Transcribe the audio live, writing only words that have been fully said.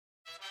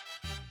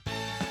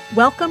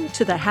Welcome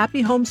to the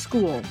Happy Home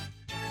School,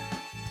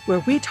 where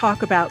we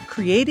talk about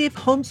creative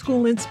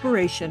homeschool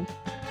inspiration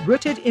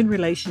rooted in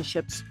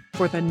relationships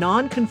for the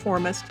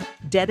nonconformist,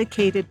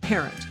 dedicated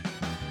parent.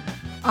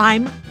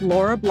 I'm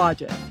Laura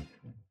Blodgett,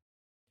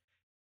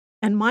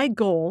 and my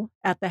goal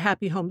at the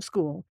Happy Home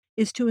School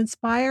is to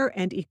inspire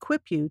and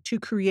equip you to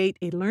create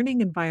a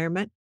learning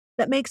environment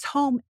that makes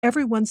home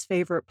everyone's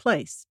favorite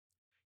place.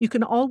 You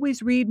can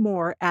always read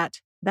more at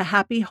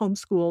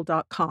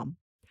thehappyhomeschool.com.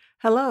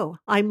 Hello,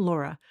 I'm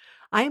Laura.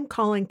 I am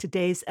calling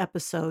today's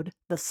episode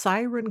the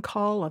Siren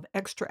Call of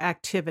Extra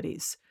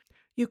Activities.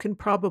 You can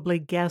probably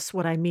guess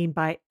what I mean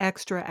by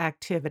extra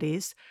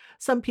activities.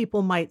 Some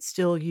people might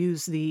still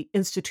use the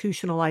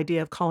institutional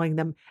idea of calling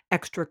them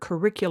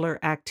extracurricular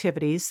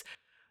activities.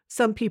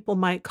 Some people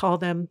might call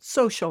them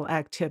social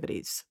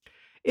activities.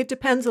 It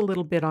depends a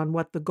little bit on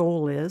what the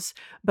goal is,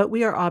 but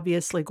we are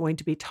obviously going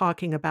to be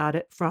talking about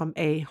it from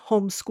a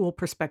homeschool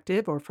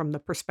perspective or from the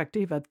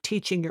perspective of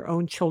teaching your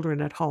own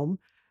children at home.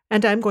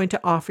 And I'm going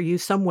to offer you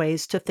some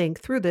ways to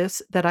think through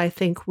this that I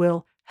think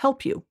will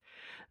help you.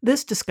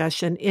 This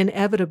discussion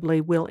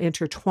inevitably will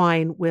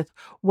intertwine with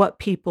what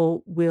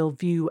people will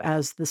view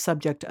as the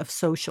subject of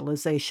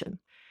socialization.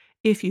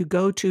 If you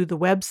go to the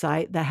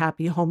website,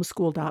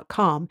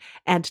 thehappyhomeschool.com,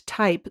 and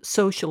type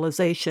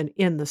socialization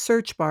in the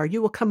search bar,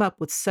 you will come up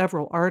with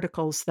several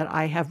articles that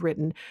I have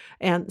written,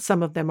 and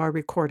some of them are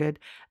recorded,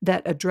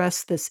 that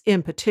address this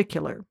in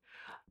particular.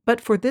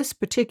 But for this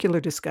particular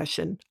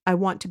discussion, I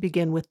want to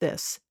begin with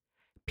this.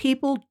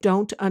 People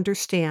don't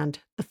understand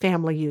the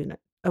family unit.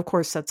 Of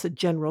course, that's a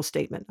general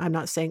statement. I'm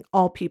not saying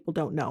all people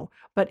don't know,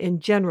 but in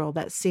general,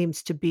 that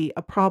seems to be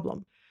a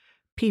problem.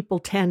 People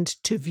tend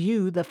to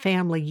view the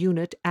family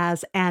unit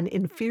as an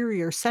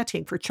inferior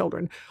setting for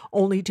children,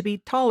 only to be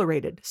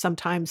tolerated,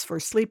 sometimes for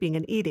sleeping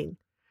and eating.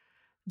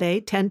 They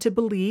tend to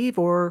believe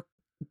or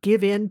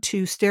give in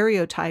to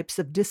stereotypes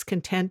of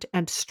discontent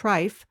and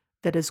strife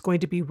that is going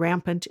to be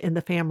rampant in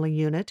the family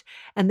unit,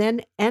 and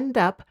then end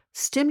up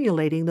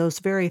stimulating those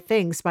very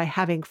things by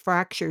having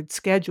fractured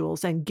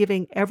schedules and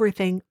giving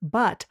everything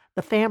but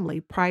the family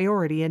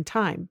priority and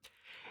time.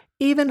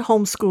 Even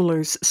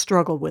homeschoolers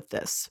struggle with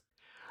this.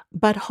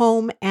 But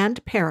home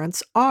and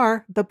parents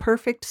are the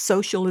perfect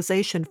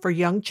socialization for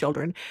young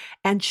children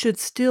and should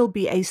still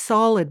be a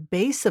solid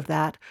base of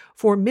that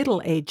for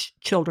middle aged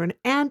children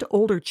and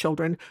older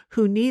children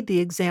who need the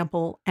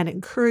example and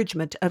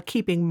encouragement of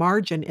keeping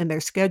margin in their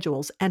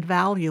schedules and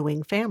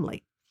valuing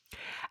family.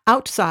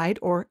 Outside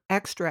or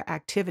extra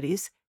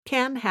activities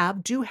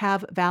do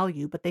have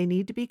value, but they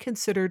need to be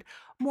considered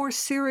more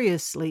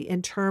seriously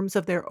in terms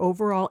of their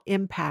overall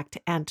impact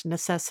and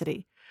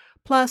necessity.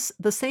 Plus,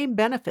 the same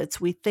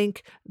benefits we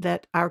think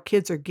that our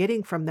kids are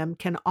getting from them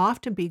can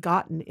often be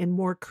gotten in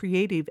more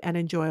creative and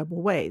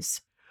enjoyable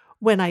ways.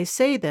 When I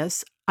say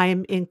this, I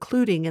am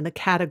including in the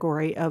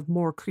category of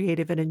more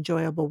creative and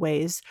enjoyable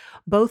ways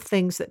both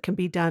things that can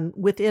be done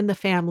within the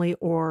family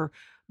or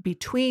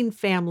between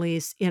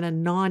families in a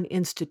non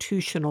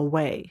institutional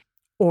way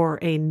or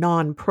a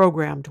non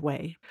programmed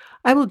way.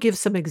 I will give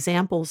some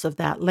examples of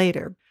that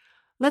later.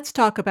 Let's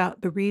talk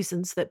about the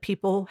reasons that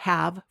people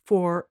have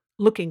for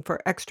looking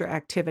for extra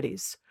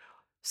activities.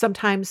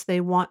 Sometimes they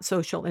want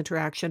social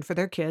interaction for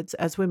their kids,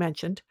 as we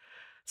mentioned.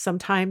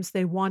 Sometimes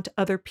they want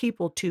other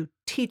people to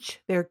teach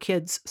their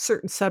kids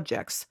certain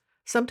subjects.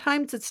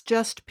 Sometimes it's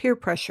just peer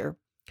pressure.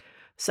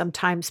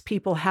 Sometimes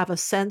people have a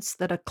sense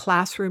that a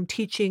classroom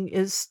teaching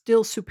is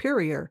still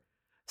superior.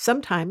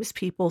 Sometimes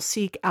people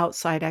seek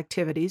outside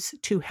activities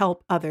to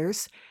help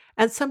others,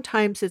 and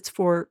sometimes it's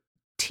for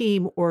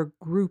team or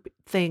group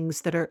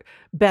things that are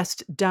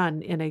best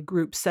done in a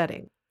group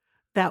setting.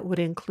 That would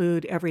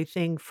include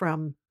everything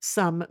from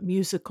some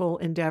musical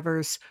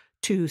endeavors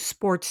to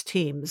sports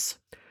teams.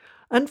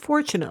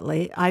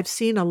 Unfortunately, I've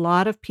seen a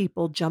lot of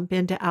people jump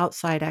into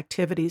outside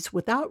activities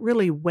without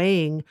really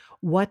weighing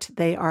what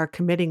they are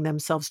committing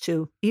themselves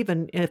to.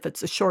 Even if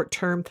it's a short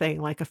term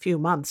thing, like a few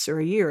months or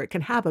a year, it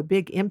can have a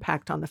big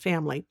impact on the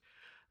family.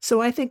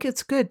 So I think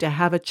it's good to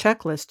have a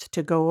checklist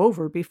to go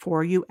over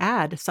before you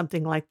add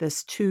something like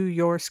this to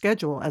your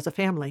schedule as a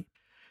family.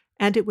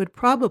 And it would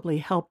probably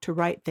help to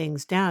write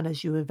things down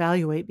as you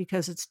evaluate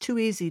because it's too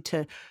easy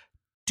to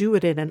do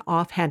it in an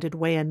offhanded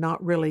way and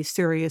not really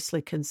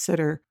seriously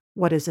consider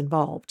what is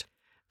involved.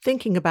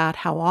 Thinking about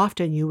how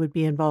often you would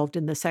be involved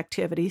in this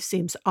activity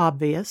seems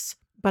obvious,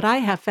 but I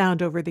have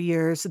found over the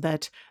years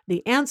that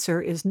the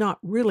answer is not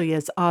really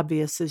as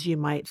obvious as you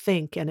might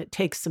think, and it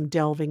takes some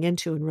delving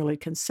into and really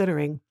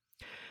considering.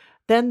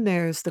 Then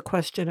there's the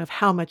question of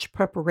how much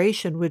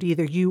preparation would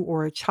either you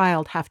or a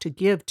child have to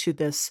give to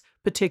this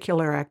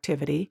particular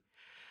activity.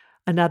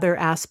 Another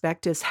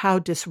aspect is how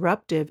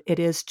disruptive it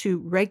is to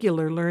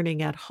regular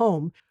learning at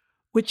home,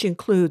 which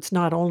includes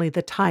not only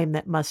the time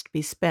that must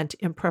be spent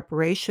in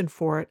preparation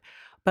for it,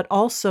 but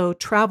also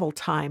travel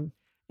time.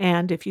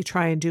 And if you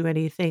try and do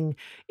anything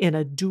in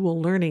a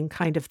dual learning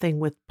kind of thing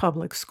with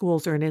public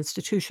schools or an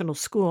institutional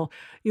school,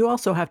 you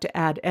also have to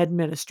add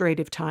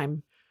administrative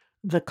time.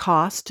 The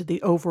cost,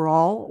 the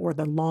overall or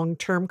the long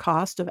term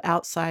cost of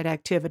outside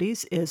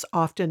activities is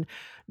often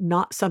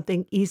not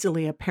something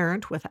easily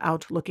apparent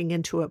without looking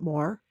into it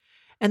more.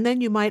 And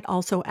then you might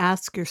also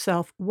ask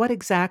yourself what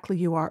exactly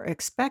you are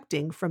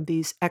expecting from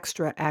these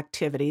extra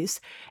activities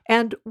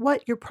and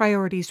what your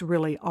priorities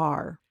really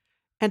are.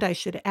 And I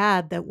should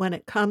add that when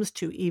it comes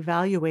to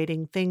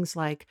evaluating things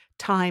like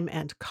time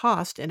and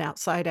cost in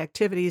outside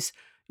activities,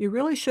 you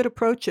really should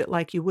approach it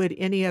like you would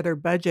any other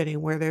budgeting,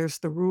 where there's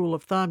the rule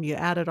of thumb. You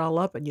add it all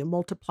up and you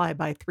multiply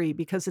by three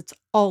because it's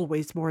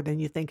always more than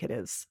you think it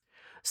is.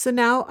 So,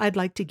 now I'd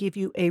like to give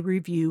you a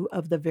review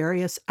of the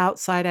various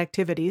outside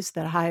activities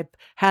that I've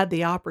had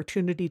the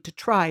opportunity to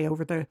try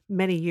over the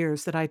many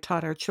years that I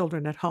taught our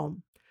children at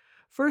home.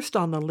 First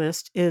on the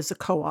list is a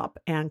co op,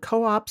 and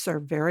co ops are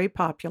very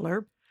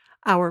popular.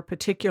 Our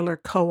particular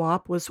co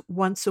op was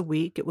once a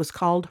week. It was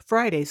called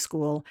Friday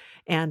School,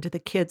 and the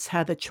kids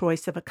had the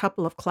choice of a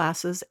couple of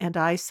classes, and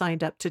I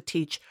signed up to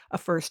teach a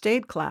first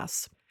aid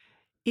class.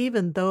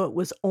 Even though it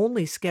was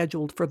only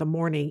scheduled for the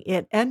morning,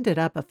 it ended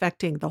up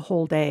affecting the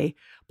whole day.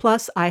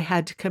 Plus, I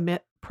had to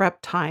commit prep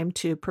time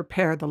to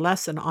prepare the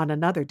lesson on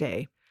another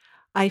day.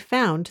 I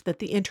found that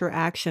the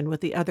interaction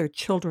with the other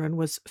children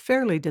was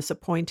fairly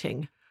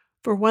disappointing.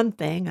 For one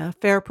thing, a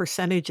fair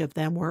percentage of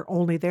them were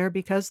only there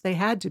because they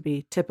had to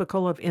be,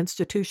 typical of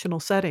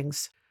institutional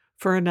settings.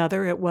 For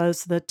another, it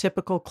was the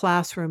typical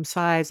classroom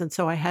size, and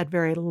so I had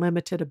very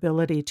limited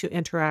ability to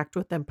interact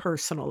with them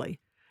personally.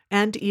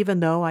 And even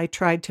though I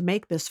tried to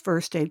make this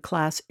first aid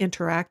class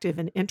interactive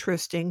and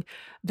interesting,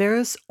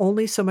 there's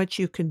only so much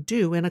you can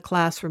do in a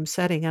classroom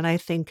setting, and I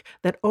think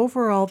that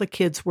overall the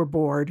kids were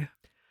bored.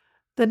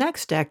 The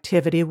next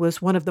activity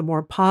was one of the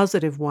more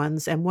positive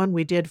ones and one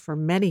we did for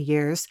many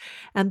years,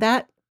 and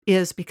that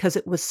is because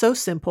it was so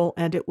simple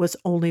and it was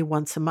only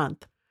once a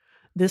month.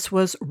 This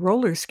was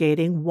roller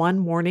skating one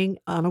morning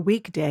on a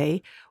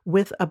weekday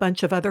with a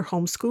bunch of other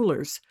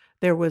homeschoolers.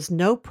 There was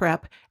no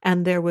prep,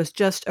 and there was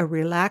just a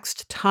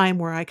relaxed time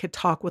where I could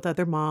talk with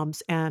other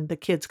moms and the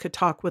kids could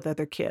talk with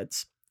other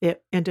kids.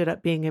 It ended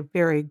up being a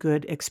very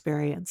good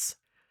experience.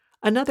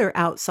 Another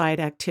outside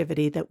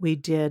activity that we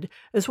did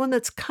is one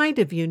that's kind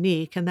of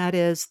unique, and that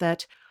is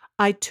that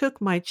I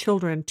took my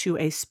children to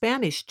a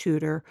Spanish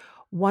tutor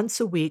once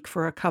a week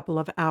for a couple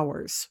of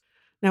hours.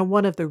 Now,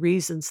 one of the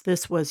reasons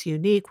this was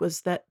unique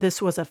was that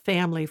this was a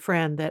family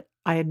friend that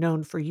I had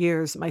known for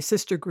years, my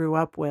sister grew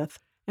up with,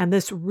 and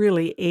this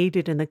really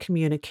aided in the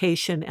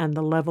communication and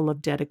the level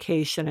of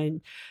dedication.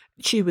 And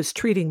she was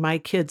treating my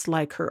kids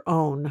like her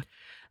own.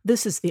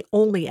 This is the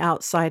only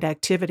outside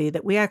activity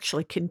that we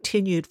actually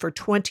continued for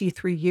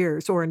 23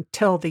 years, or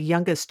until the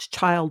youngest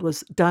child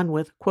was done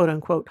with quote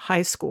unquote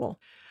high school.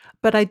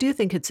 But I do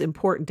think it's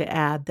important to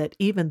add that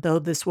even though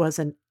this was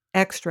an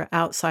extra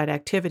outside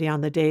activity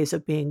on the days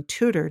of being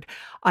tutored,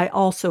 I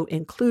also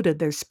included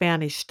their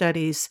Spanish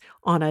studies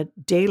on a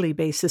daily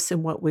basis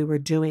in what we were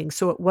doing,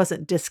 so it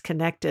wasn't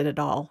disconnected at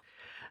all.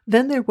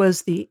 Then there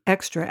was the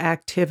extra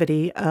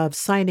activity of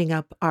signing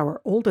up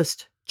our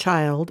oldest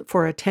child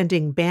for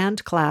attending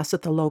band class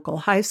at the local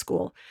high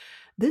school.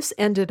 This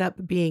ended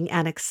up being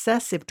an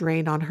excessive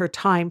drain on her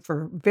time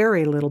for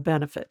very little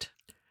benefit.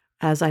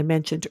 As I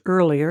mentioned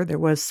earlier, there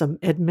was some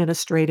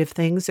administrative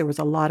things. There was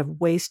a lot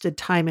of wasted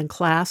time in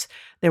class.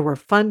 There were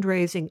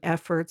fundraising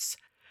efforts.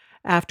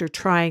 After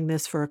trying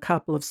this for a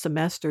couple of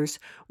semesters,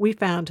 we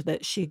found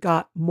that she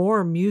got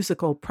more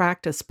musical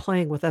practice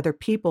playing with other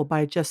people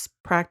by just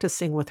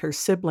practicing with her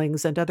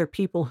siblings and other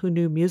people who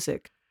knew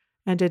music.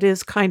 And it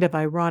is kind of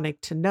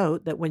ironic to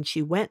note that when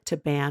she went to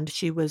band,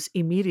 she was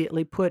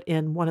immediately put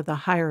in one of the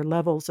higher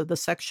levels of the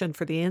section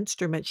for the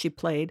instrument she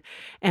played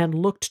and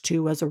looked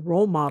to as a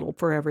role model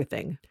for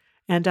everything.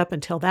 And up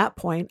until that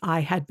point,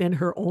 I had been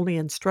her only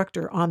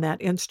instructor on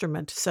that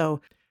instrument,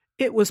 so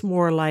it was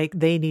more like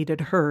they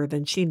needed her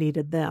than she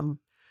needed them.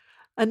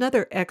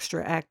 Another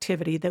extra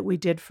activity that we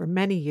did for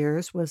many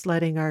years was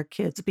letting our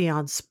kids be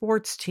on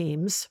sports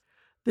teams.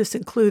 This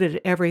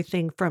included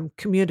everything from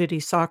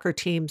community soccer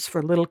teams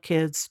for little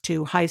kids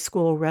to high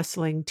school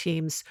wrestling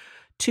teams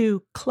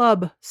to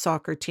club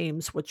soccer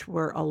teams, which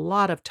were a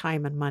lot of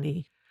time and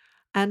money.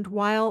 And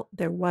while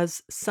there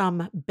was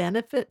some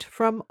benefit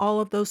from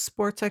all of those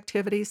sports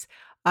activities,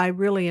 I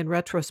really, in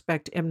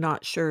retrospect, am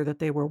not sure that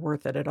they were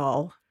worth it at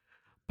all.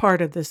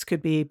 Part of this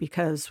could be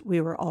because we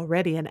were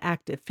already an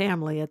active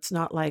family. It's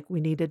not like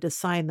we needed to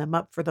sign them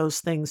up for those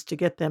things to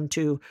get them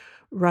to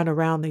run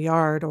around the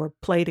yard or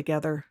play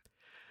together.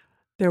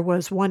 There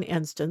was one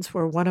instance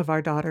where one of our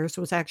daughters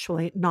was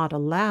actually not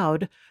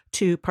allowed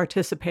to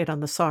participate on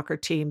the soccer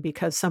team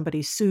because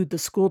somebody sued the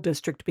school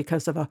district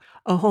because of a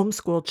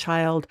homeschool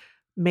child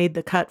made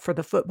the cut for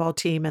the football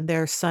team and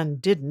their son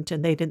didn't,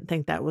 and they didn't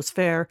think that was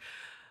fair.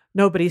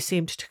 Nobody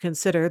seemed to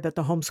consider that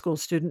the homeschool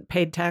student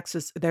paid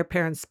taxes, their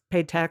parents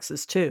paid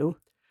taxes too.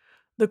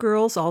 The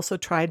girls also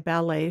tried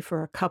ballet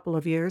for a couple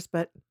of years,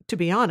 but to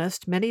be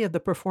honest, many of the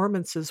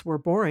performances were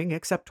boring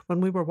except when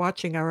we were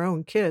watching our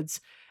own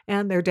kids,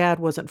 and their dad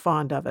wasn't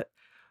fond of it.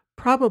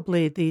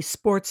 Probably the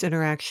sports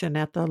interaction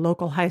at the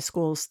local high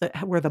schools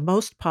that were the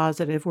most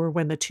positive were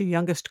when the 2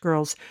 youngest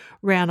girls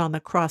ran on the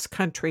cross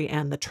country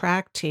and the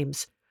track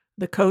teams.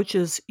 The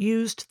coaches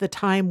used the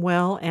time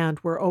well and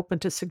were open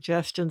to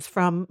suggestions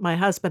from my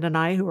husband and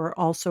I, who are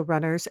also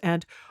runners,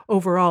 and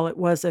overall, it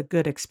was a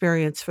good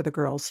experience for the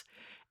girls.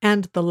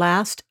 And the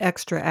last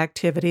extra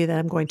activity that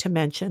I'm going to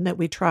mention that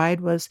we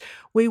tried was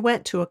we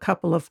went to a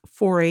couple of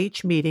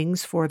 4-H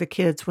meetings for the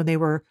kids when they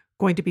were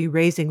going to be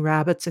raising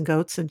rabbits and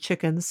goats and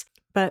chickens,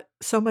 but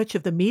so much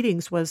of the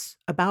meetings was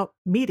about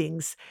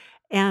meetings,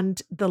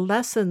 and the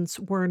lessons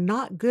were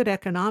not good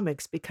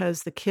economics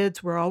because the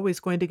kids were always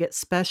going to get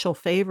special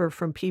favor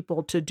from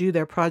people to do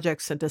their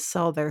projects and to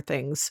sell their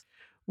things.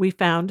 We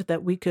found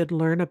that we could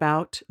learn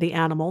about the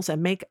animals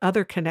and make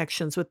other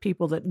connections with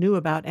people that knew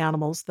about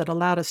animals that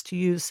allowed us to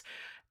use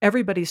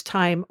everybody's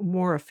time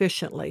more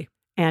efficiently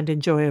and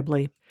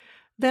enjoyably.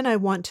 Then I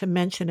want to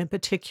mention in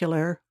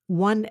particular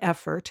one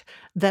effort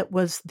that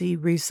was the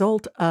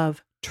result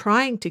of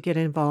trying to get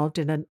involved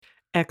in an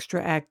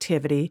extra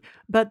activity,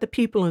 but the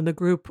people in the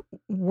group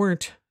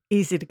weren't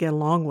easy to get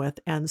along with.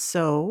 And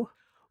so,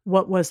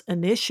 what was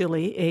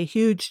initially a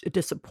huge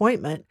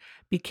disappointment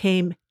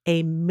became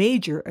a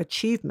major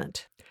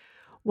achievement.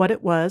 What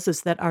it was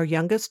is that our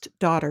youngest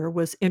daughter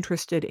was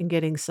interested in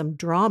getting some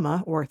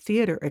drama or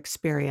theater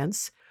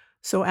experience.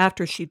 So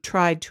after she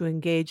tried to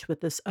engage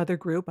with this other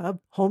group of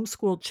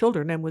homeschooled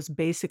children and was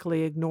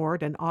basically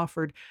ignored and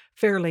offered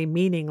fairly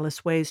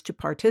meaningless ways to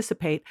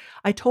participate,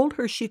 I told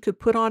her she could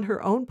put on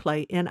her own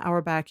play in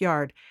our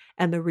backyard,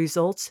 and the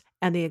results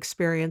and the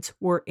experience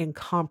were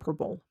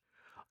incomparable.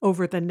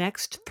 Over the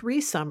next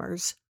 3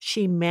 summers,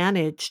 she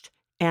managed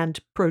and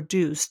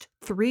produced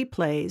 3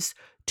 plays,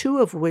 2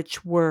 of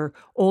which were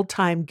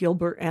old-time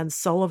Gilbert and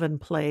Sullivan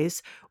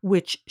plays,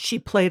 which she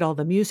played all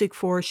the music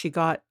for. She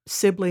got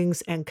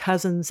siblings and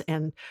cousins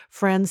and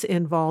friends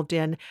involved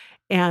in,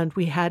 and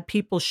we had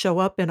people show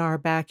up in our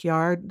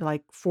backyard,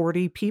 like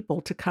 40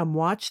 people to come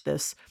watch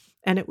this,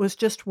 and it was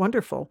just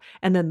wonderful.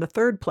 And then the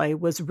 3rd play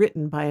was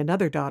written by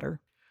another daughter.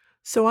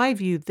 So I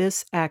view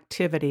this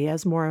activity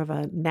as more of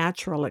a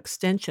natural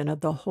extension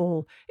of the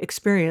whole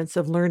experience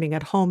of learning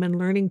at home and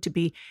learning to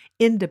be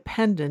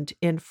independent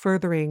in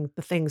furthering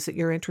the things that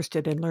you're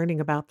interested in learning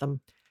about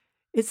them.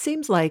 It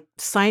seems like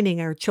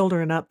signing our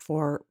children up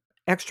for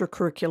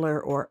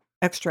extracurricular or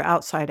extra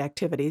outside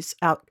activities,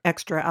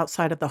 extra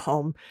outside of the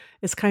home,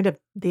 is kind of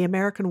the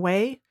American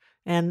way.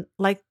 And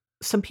like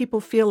some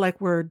people feel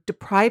like we're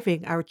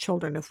depriving our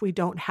children if we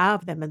don't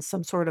have them in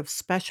some sort of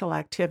special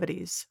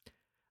activities.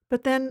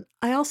 But then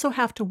I also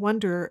have to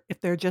wonder if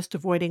they're just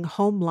avoiding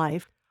home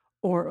life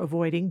or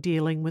avoiding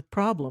dealing with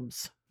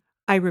problems.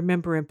 I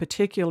remember in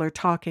particular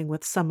talking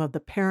with some of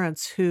the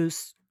parents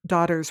whose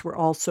daughters were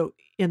also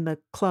in the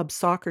club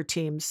soccer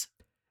teams.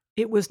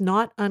 It was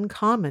not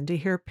uncommon to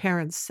hear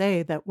parents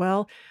say that,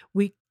 well,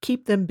 we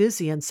keep them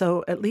busy and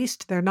so at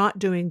least they're not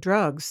doing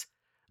drugs.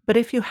 But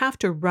if you have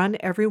to run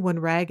everyone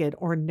ragged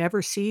or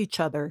never see each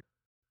other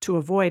to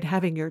avoid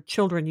having your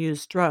children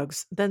use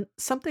drugs, then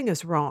something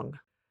is wrong.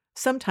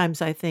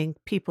 Sometimes I think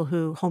people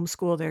who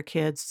homeschool their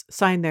kids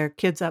sign their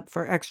kids up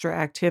for extra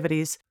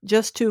activities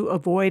just to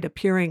avoid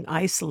appearing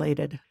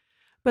isolated.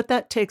 But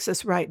that takes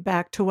us right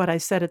back to what I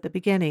said at the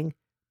beginning.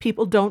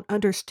 People don't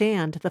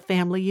understand the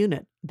family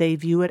unit. They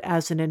view it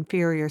as an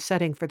inferior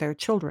setting for their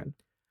children.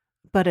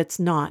 But it's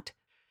not.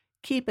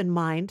 Keep in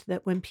mind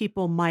that when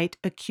people might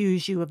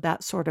accuse you of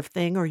that sort of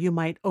thing, or you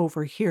might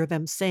overhear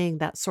them saying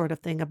that sort of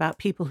thing about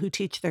people who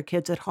teach their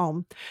kids at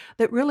home,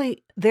 that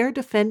really they're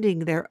defending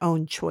their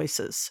own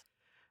choices.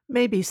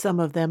 Maybe some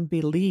of them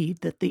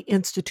believe that the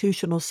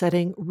institutional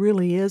setting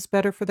really is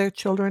better for their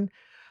children,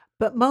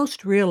 but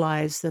most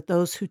realize that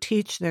those who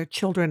teach their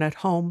children at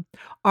home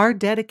are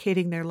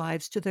dedicating their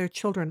lives to their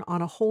children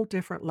on a whole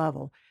different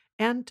level,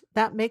 and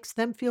that makes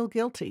them feel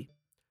guilty.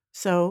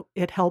 So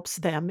it helps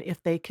them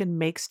if they can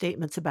make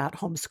statements about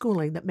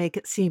homeschooling that make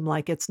it seem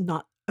like it's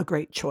not a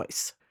great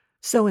choice.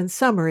 So, in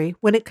summary,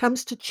 when it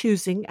comes to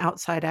choosing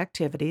outside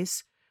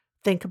activities,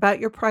 think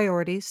about your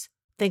priorities,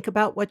 think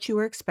about what you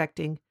are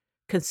expecting,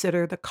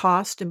 consider the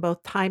cost in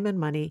both time and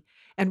money,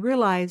 and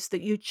realize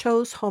that you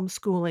chose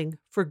homeschooling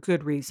for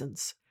good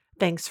reasons.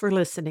 Thanks for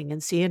listening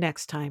and see you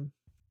next time.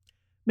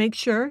 Make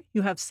sure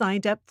you have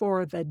signed up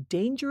for the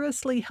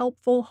Dangerously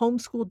Helpful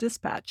Homeschool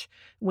Dispatch.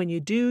 When you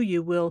do,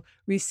 you will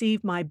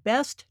receive my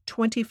best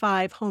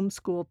 25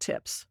 homeschool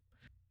tips.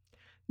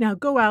 Now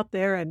go out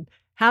there and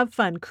have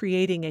fun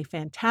creating a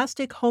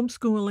fantastic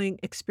homeschooling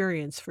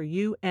experience for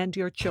you and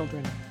your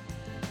children.